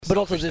But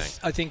also this,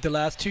 I think the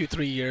last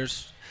 2-3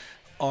 years,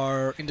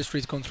 our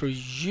industry's gone through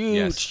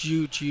huge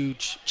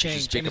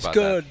change, and it's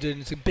good,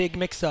 and it's a big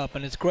mix-up,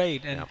 and it's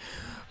great, and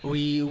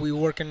we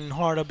working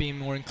hard on being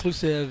more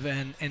inclusive,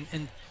 and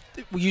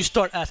you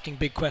start asking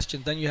big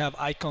questions. Then you have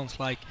icons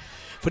like,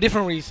 for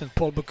different reasons,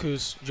 Paul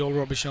Bocuse, Joel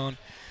Robuchon,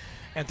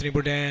 Anthony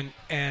Bourdain,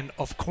 and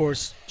of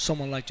course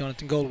someone like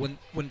Jonathan Gold.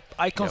 When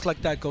icons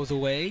like that goes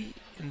away,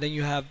 and then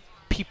you have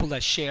people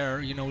that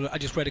share. I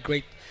just read a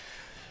great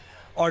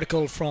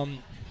article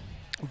from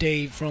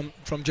Dave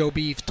from Joe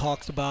Beef,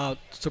 talks about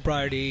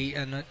sobriety,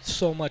 and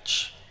so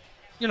much.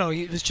 He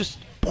was just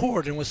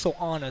poured and was so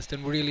honest,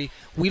 and really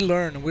we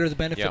learned, and we're the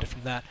benefited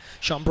from that.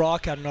 Sean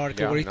Brock had an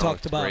article where he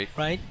talked about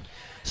right.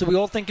 So we're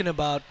all thinking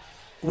about,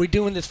 we're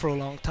doing this for a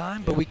long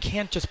time, but we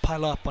can't just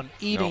pile up on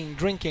eating,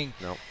 drinking,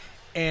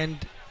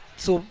 and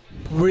so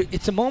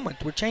it's a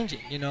moment. We're changing.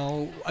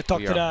 I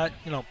talked to that.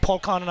 Paul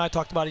Kahn and I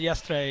talked about it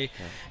yesterday,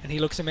 and he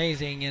looks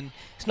amazing. And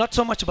it's not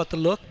so much about the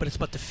look, but it's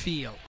about the feel.